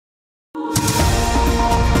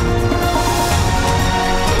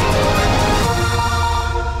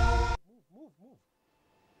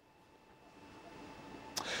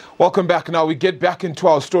Welcome back. Now we get back into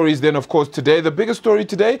our stories then, of course, today. The biggest story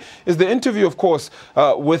today is the interview, of course,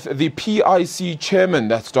 with the PIC chairman,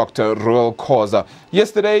 that's Dr. Reuel Khoza.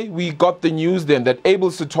 Yesterday, we got the news then that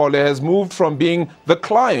Abel Sithole has moved from being the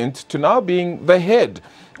client to now being the head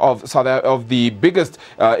of the biggest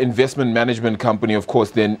investment management company, of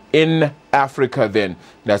course, then in Africa then.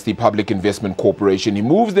 That's the Public Investment Corporation. He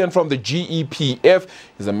moves then from the GEPF.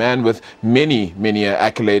 He's a man with many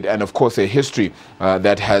accolades and, of course, a history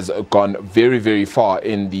that has gone very, very far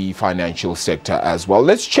in the financial sector as well.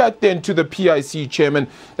 Let's chat then to the PIC chairman.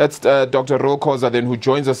 That's Dr. Reuel Khoza then, who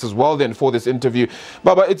joins us as well then for this interview.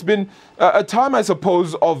 Baba, it's been a time, I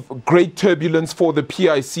suppose, of great turbulence for the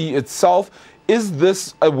PIC itself. Is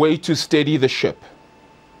this a way to steady the ship?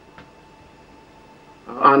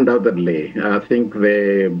 Undoubtedly. I think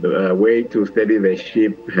the way to steady the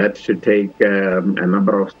ship had to take a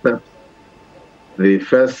number of steps. The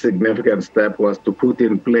first significant step was to put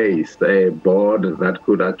in place a board that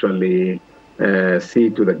could actually see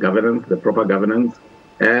to the governance, the proper governance,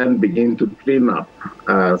 and begin to clean up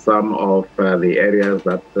some of the areas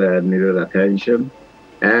that needed attention,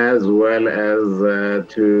 as well as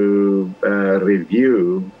to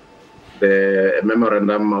review the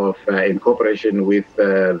memorandum of incorporation with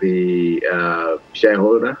the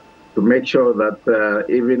shareholder to make sure that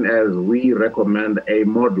even as we recommend a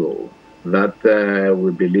model that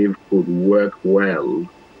we believe could work well,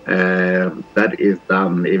 that is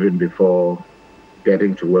done even before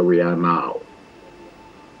getting to where we are now.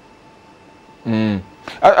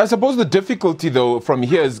 I suppose the difficulty, though, from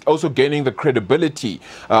here is also gaining the credibility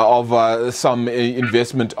of some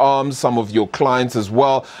investment arms, some of your clients as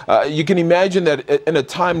well. You can imagine that in a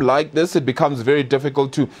time like this, it becomes very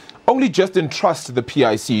difficult to only just entrust the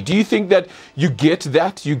PIC. Do you think that you get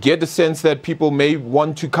that? You get the sense that people may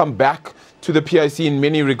want to come back to the PIC in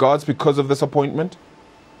many regards because of this appointment?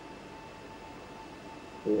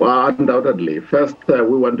 Well, undoubtedly. First,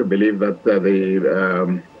 we want to believe that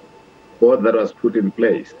the board that was put in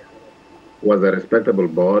place was a respectable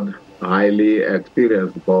board, a highly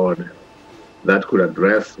experienced board that could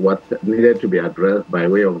address what needed to be addressed by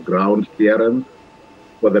way of ground clearance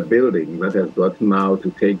for the building that has got now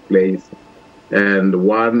to take place. And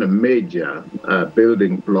one major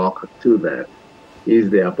building block to that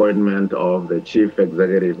is the appointment of the chief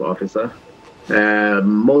executive officer.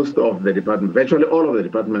 Most of the departments, virtually all of the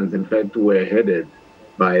departments, in fact, were headed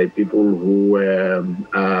by people who were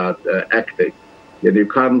acting. Yet you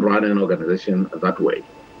can't run an organization that way.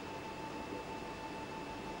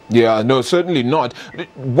 Yeah, no, certainly not.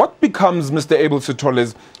 What becomes Mr. Abel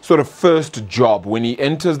Sithole's sort of first job when he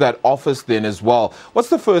enters that office then as well? What's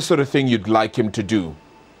the first sort of thing you'd like him to do?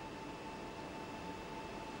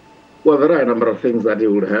 Well, there are a number of things that he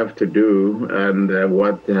would have to do, and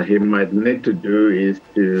what he might need to do is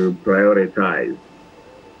to prioritize.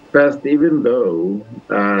 First, even though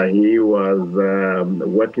he was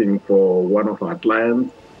working for one of our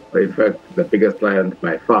clients, in fact, the biggest client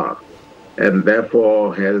by far, and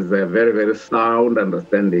therefore has a very, very sound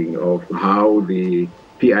understanding of how the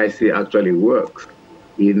PIC actually works,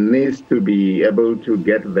 he needs to be able to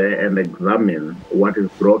get there and examine what is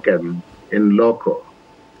broken in loco.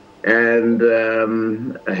 And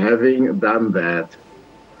having done that,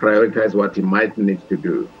 prioritize what he might need to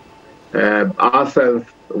do. Our sense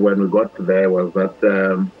when we got there was that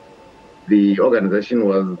the organization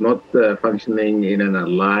was not functioning in an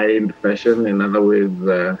aligned fashion. In other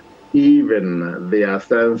words, even their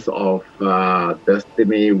sense of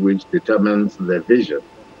destiny, which determines the vision,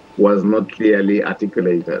 was not clearly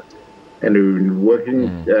articulated. And we've been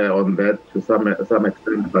working on that to some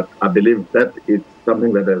extent, but I believe that it's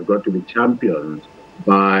something that has got to be championed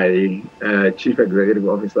by a chief executive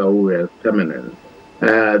officer who is permanent.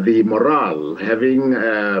 The morale, having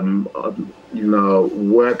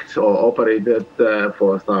worked or operated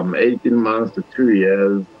for some 18 months to 2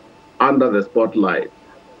 years under the spotlight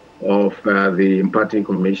of the Party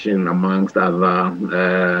Commission, amongst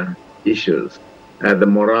other issues, the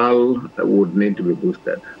morale would need to be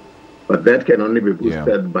boosted. But that can only be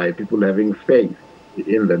boosted by people having faith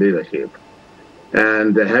in the leadership.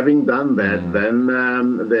 And having done that, then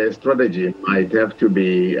the strategy might have to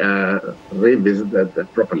be revisited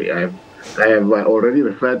properly. I have already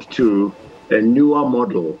referred to a newer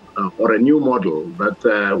model or a new model that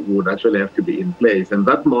would actually have to be in place. And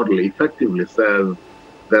that model effectively says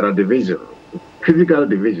there are divisions, critical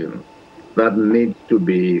divisions, that need to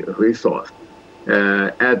be resourced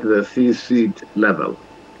at the C-suite level.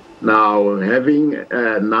 Now, having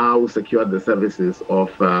now secured the services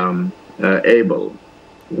of Abel,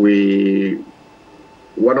 we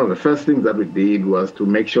one of the first things that we did was to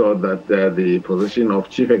make sure that the position of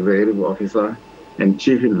Chief Executive Officer and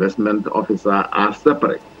Chief Investment Officer are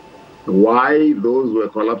separate. Why those were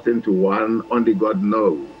collapsed into one, only God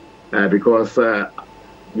knows, because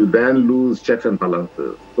you then lose checks and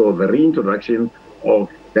balances. So the reintroduction of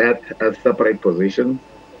that as separate position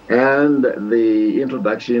and the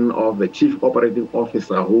introduction of the Chief Operating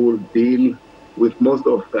Officer who will deal with most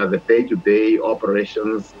of the day-to-day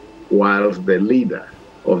operations, whilst the leader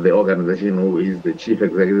of the organization, who is the Chief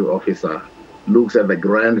Executive Officer, looks at the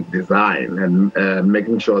grand design and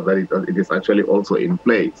making sure that it is actually also in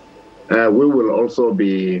place. We will also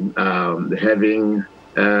be having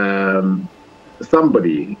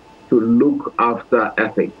somebody to look after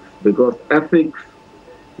ethics, because ethics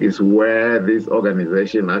is where this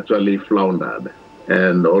organization actually floundered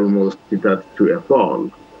and almost petered to a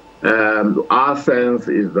fall. Our sense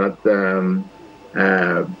is that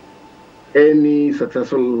any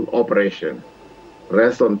successful operation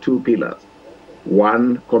rests on two pillars.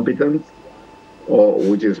 One, competence,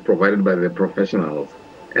 which is provided by the professionals,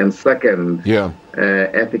 and second,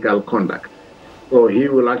 ethical conduct. So he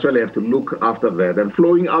will actually have to look after that. And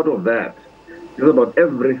flowing out of that is about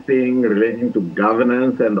everything relating to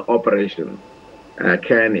governance and operations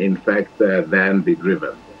can, in fact, then be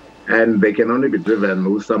driven. And they can only be driven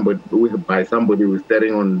by somebody who is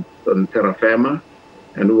standing on terra firma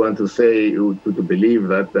and who wants to say, to believe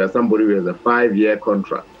that somebody who has a 5-year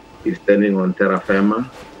contract is standing on terra firma,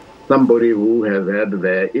 somebody who has had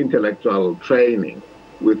the intellectual training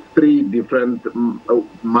with 3 different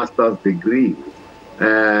master's degrees,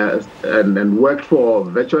 and worked for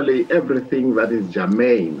virtually everything that is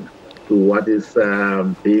germane to what is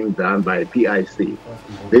being done by PIC.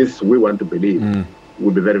 This, we want to believe,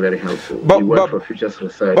 would be very, very helpful. He worked for futures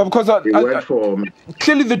research. But because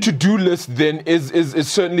clearly the to-do list then is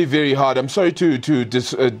certainly very hard. I'm sorry to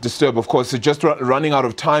disturb, of course, it's just running out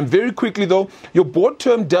of time. Very quickly, though, your board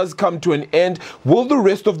term does come to an end. Will the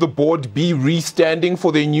rest of the board be restanding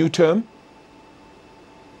for their new term?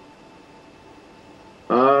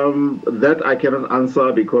 That I cannot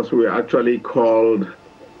answer, because we were actually called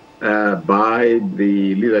by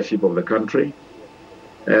the leadership of the country.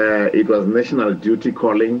 It was national duty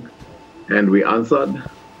calling, and we answered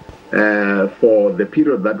for the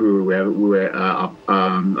period that we were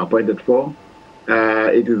appointed for.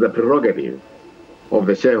 It is the prerogative of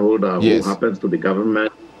the shareholder, who happens to be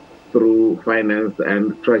government through finance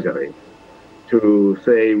and treasury, to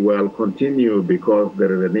say, well, continue, because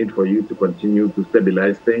there is a need for you to continue to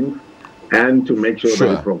stabilize things and to make sure that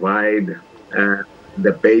you provide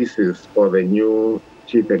the basis for the new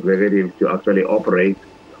chief executive to actually operate.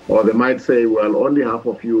 Or they might say, well, only half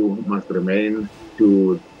of you must remain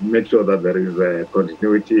to make sure that there is a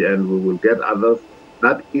continuity, and we will get others.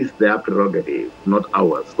 That is their prerogative, not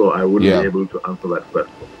ours. So I wouldn't be able to answer that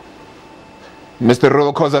question. Mr.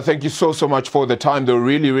 Reuel Khoza, thank you so much for the time. They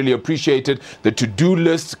really, really appreciate it. The to-do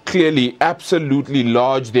list clearly absolutely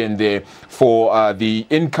large then there for the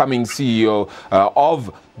incoming CEO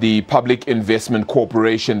of the Public Investment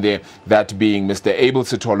Corporation there, that being Mr. Abel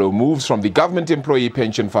Sithole, who moves from the Government Employee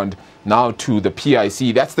Pension Fund now to the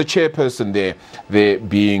PIC. That's the chairperson there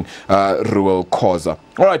being Reuel Khoza.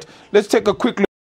 All right, let's take a quick look.